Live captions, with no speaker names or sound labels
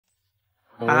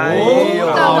哎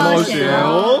呦，大冒险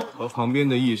哦！和旁边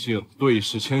的异性对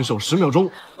视牵手10秒钟。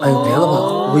哎呦，别了吧，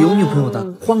我有女朋友的，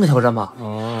换个挑战吧。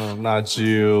哦，那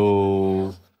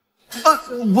就……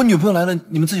我女朋友来了，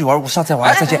你们自己玩，我下次再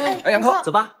玩，再见。哎，杨科，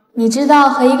走吧。你知道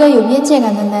和一个有边界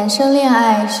感的男生恋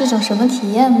爱是种什么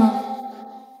体验吗？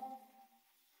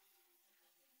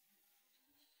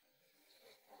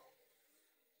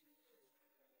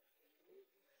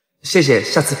谢谢，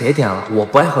下次别点了，我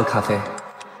不爱喝咖啡。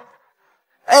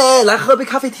哎，来喝杯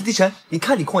咖啡提提神，你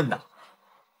看你困的。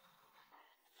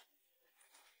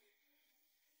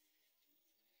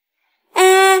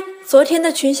昨天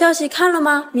的群消息看了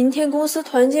吗？明天公司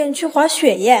团建去滑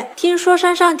雪耶，听说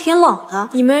山上挺冷的，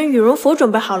你们羽绒服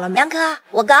准备好了没？杨科，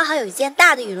我刚好有一件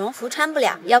大的羽绒服穿不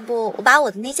了，要不我把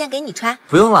我的那件给你穿？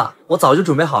不用了，我早就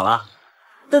准备好了。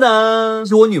噔噔，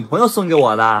是我女朋友送给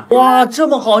我的。哇，这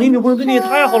么好，你女朋友对你也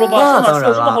太好了吧？那当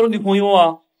然了，这么好的女朋友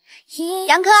啊！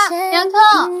杨科，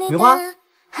米花，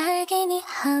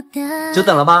久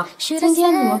等了吧？今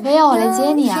天怎么非要我来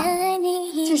接你啊？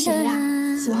这谁呀？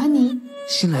喜欢你？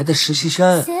新来的实习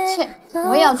生。切，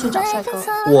我也要去找帅哥。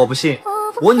我不信，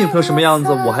我女朋友什么样子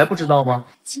我还不知道吗？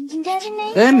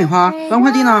哎，米花，搬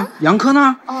快递呢？杨科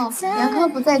呢？哦，杨科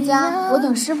不在家，我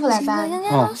等师傅来搬。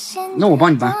哦，那我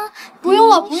帮你搬。不用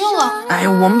了，不用了。哎，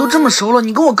我们都这么熟了，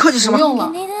你跟我客气什么？不用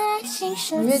了，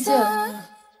我越界了。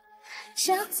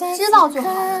知道就好，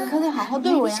可得好好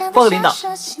对我呀。报告领导，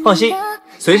放心，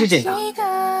随时检查。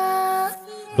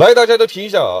来，大家都提一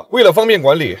下啊！为了方便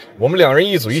管理，我们2人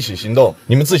一组一起行动，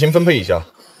你们自行分配一下。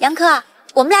杨科，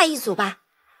我们俩一组吧。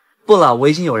不了，我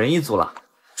已经有人一组了。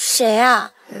谁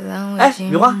啊？哎，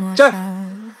米花，这儿。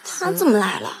他怎么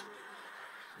来了？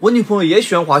我女朋友也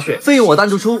喜欢滑雪，费用我单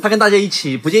独出，她跟大家一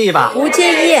起，不介意吧？不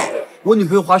介意。我女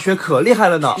朋友滑雪可厉害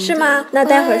了呢。是吗？那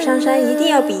待会儿上山一定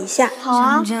要比一下。好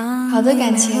啊，好的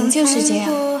感情就是这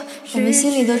样。我们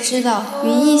心里都知道，与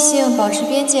异性保持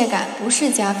边界感不是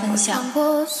加分项，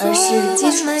而是基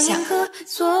础项。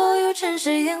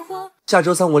下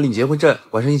周3我领结婚证，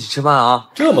晚上一起吃饭啊！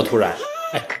这么突然？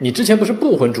哎，你之前不是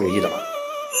不婚主义的吗？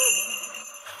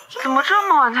怎么这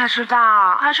么晚才吃饭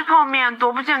啊？还吃泡面，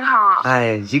多不健康啊！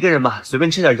哎，一个人吧，随便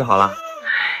吃点就好了。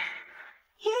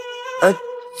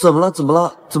怎么了？怎么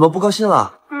了？怎么不高兴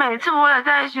了？每次我俩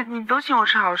在一起，你都请我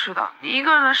吃好吃的，你一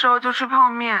个人的时候就吃泡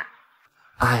面。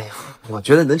哎，我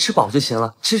觉得能吃饱就行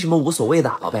了，吃什么无所谓的，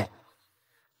宝贝。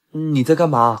你在干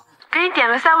嘛？给你点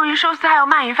了3文鱼寿司还有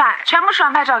鳗鱼饭，全部吃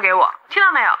完拍照给我，听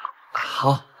到没有？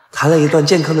好，谈了一段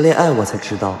健康的恋爱，我才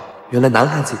知道，原来男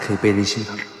孩子可以被人心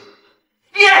疼。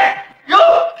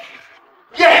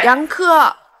杨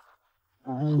科，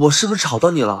我是不是吵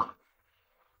到你了？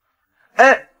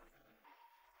哎，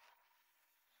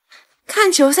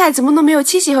看球赛怎么能没有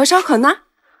七喜和烧烤呢？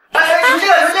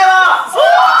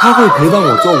他会陪伴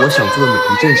我做我想做的每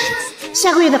一件事。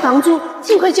下个月的房租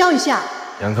尽快交一下。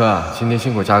杨科啊，今天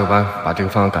辛苦加个班，把这个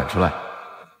方案赶出来。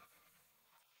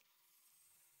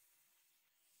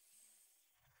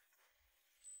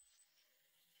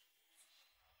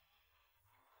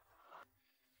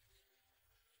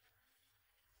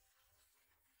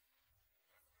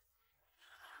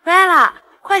回来了，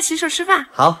快洗手吃饭。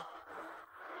好，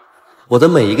我的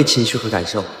每一个情绪和感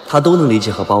受，他都能理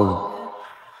解和包容。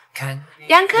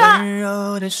杨科，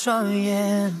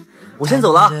我先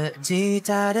走了，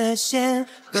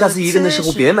下次一个人的时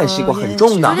候别买西瓜，很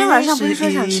重的。昨天晚上不是说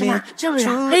想吃吗？这不是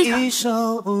可以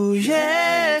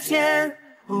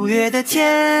5月的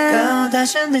天，高大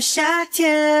上的夏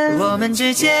天，我们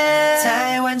之间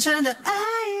才完成的爱。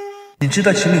你知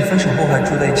道情侣分手后还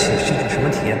住在一起是一种什么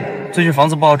体验吗？最近房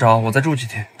子不好找，我再住几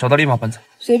天，找到立马搬走。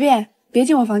随便，别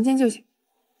进我房间就行。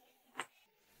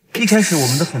一开始我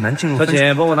们都很难进入分手，小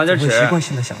姐，帮我拿点纸。会习惯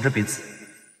性的想着彼此。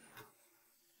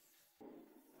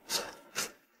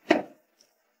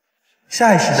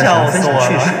下意识的想要分享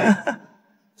趣事。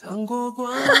糖果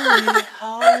罐里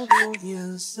毫无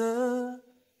颜色，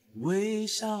微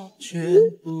笑全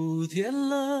不甜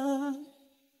了。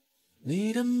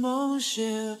你的某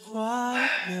些快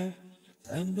乐，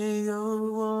但没有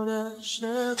我的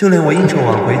舍。就连我应酬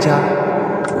晚回家，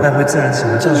我也会自然想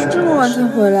着教训。这么晚才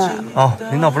回来？哦，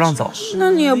领导不让走。那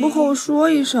你也不和我说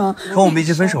一声。可我们已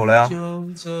经分手了呀。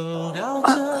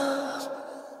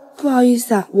不好意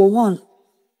思啊，我忘了。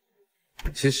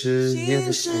其实你也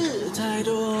很正常。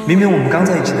明明我们刚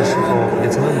在一起的时候也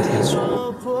曾那么甜蜜，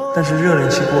但是热恋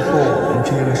期过后，我们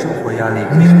却因为生活压力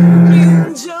变成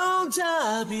了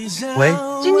喂，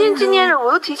今天纪念日，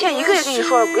我都提前1个月跟你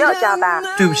说了，不要加班。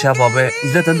对不起啊，宝贝，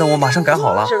你再等等，我马上改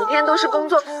好了。整天都是工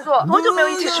作，多久没有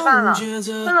一起吃饭了？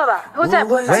分了吧，以后再也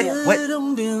不会发现。喂，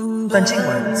但尽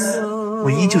管如此，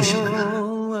我依旧喜欢他。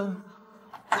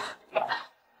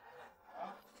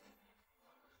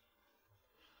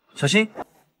小心。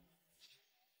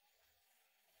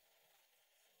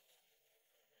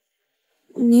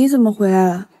你怎么回来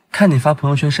了？看你发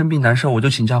朋友圈生病难受，我就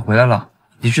请假回来了。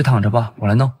你去躺着吧，我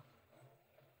来弄。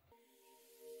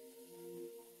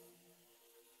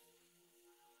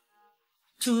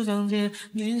怎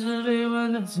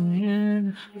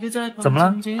么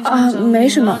了？啊，没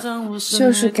什么，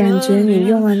就是感觉你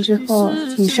用完之后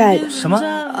挺晒的。什么？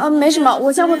啊，没什么，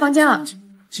我先回房间了。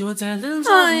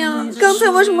哎呀，刚才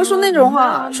为什么说那种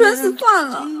话？穿死算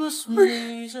了。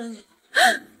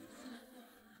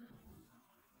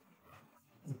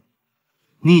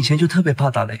你以前就特别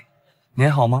怕打雷，你还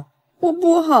好吗？我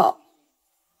不好。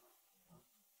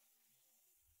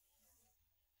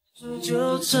我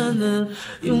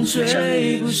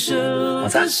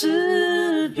在。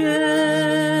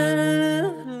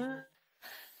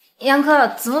杨科，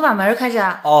怎么把门开着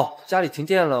啊？哦，家里停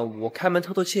电了，我开门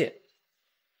透透气。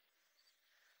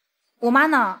我妈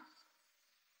呢？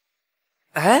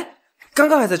哎，刚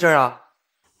刚还在这儿啊。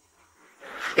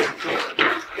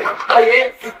阿姨，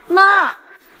妈。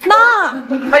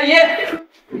阿姨，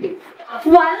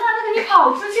完了，那个你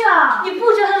跑出去了，你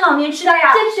不知道他老年痴呆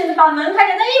呀，坚决的把门开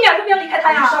着，那1秒都不要离开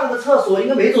他呀。上个厕所应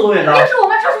该没走多远的。要是我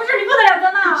妈出什么事，你不得了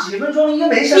得呢？几分钟应该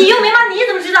没事。你又没妈，你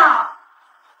怎么知道？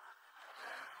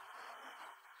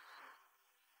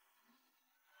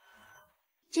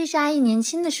这是阿姨年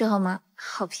轻的时候吗？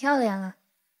好漂亮啊！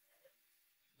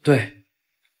对，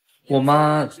我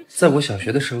妈在我小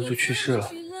学的时候就去世了，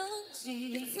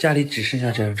家里只剩下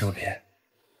这张照片。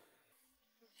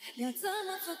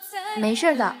没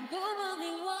事的，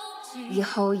以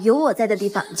后有我在的地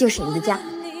方就是你的家。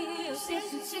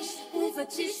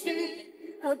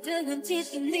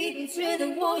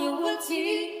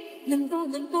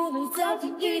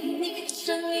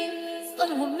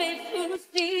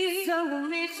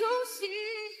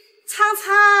苍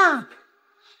苍。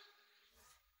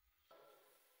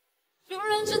就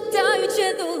让这大雨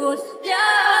全都落下，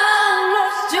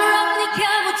就让你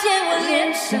看不见我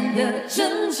脸上的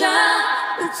挣扎，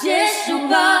不接受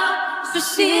吧，说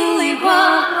心里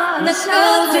话，那是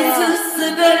最自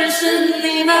私的人是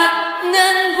你吗？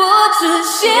难过只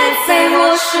写在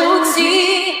我手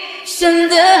机，真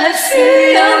的还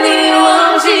需要你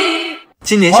忘记。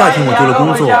今年夏天我丢了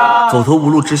工作，走投无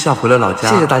路之下回了老家。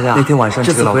谢谢大家。那天晚上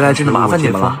这次回来真的麻烦你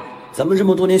们了。咱们这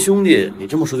么多年兄弟，你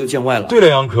这么说就见外了。对了，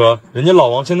杨科，人家老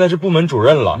王现在是部门主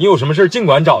任了，你有什么事尽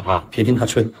管找他。别听他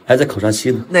吹，还在考察期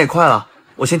呢。那也快了，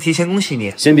我先提前恭喜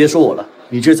你。先别说我了，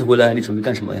你这次回来你准备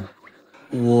干什么呀？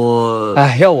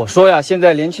要我说呀，现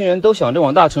在年轻人都想着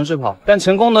往大城市跑，但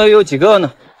成功的又有几个呢？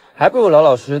还不如老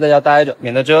老实实在家待着，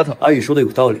免得折腾。阿宇说的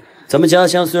有道理，咱们家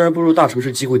乡虽然不如大城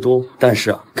市机会多，但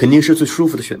是肯定是最舒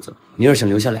服的选择。你要是想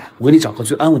留下来，我给你找个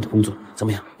最安稳的工作，怎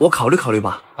么样？我考虑考虑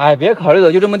吧。别考虑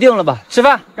了，就这么定了吧。吃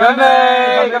饭，干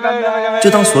杯！干杯！干杯！就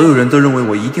当所有人都认为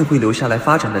我一定会留下来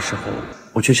发展的时候，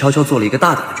我却悄悄做了一个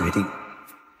大胆的决定。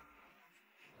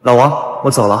老王，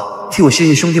我走了，替我谢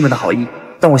谢兄弟们的好意，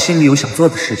但我心里有想做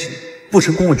的事情，不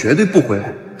成功我绝对不回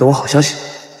来。等我好消息。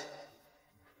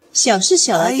小事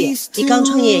小了点，你刚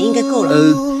创业应该够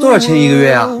了。多少钱一个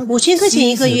月啊？5000块钱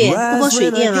一个月，不包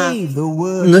水电啊。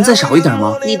能再少一点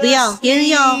吗？你不要，别人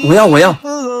要。我要，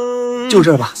就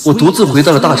这吧。我独自回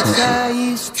到了大城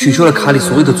市，取出了卡里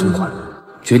所有的存款，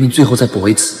决定最后再搏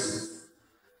一次。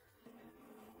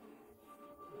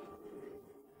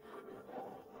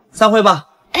散会吧。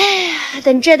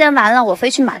等这单完了，我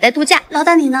飞去马代度假。老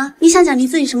大你呢？你想奖励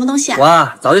自己什么东西啊？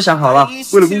哇，早就想好了，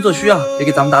为了工作需要，也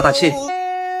给咱们打打气。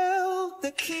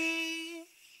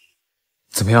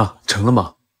怎么样，成了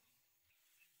吗？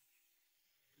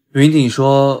云顶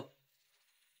说，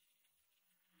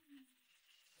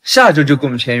下周就跟我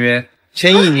们签约，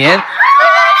签1年。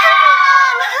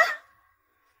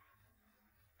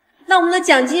那我们的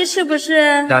奖金是不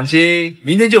是？奖金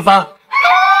明天就发。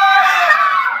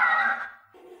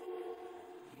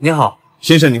你好，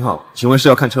先生您好，请问是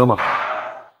要看车吗？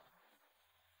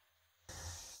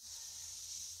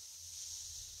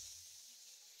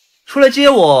出来接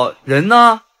我，人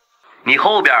呢？你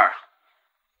后边。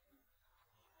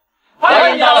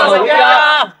欢迎大佬回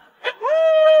家。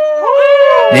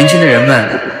年轻的人们，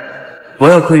不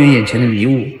要苛求眼前的迷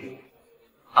雾。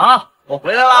我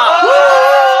回来啦！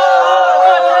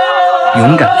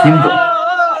勇敢拼搏，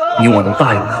你我都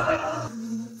大有可为。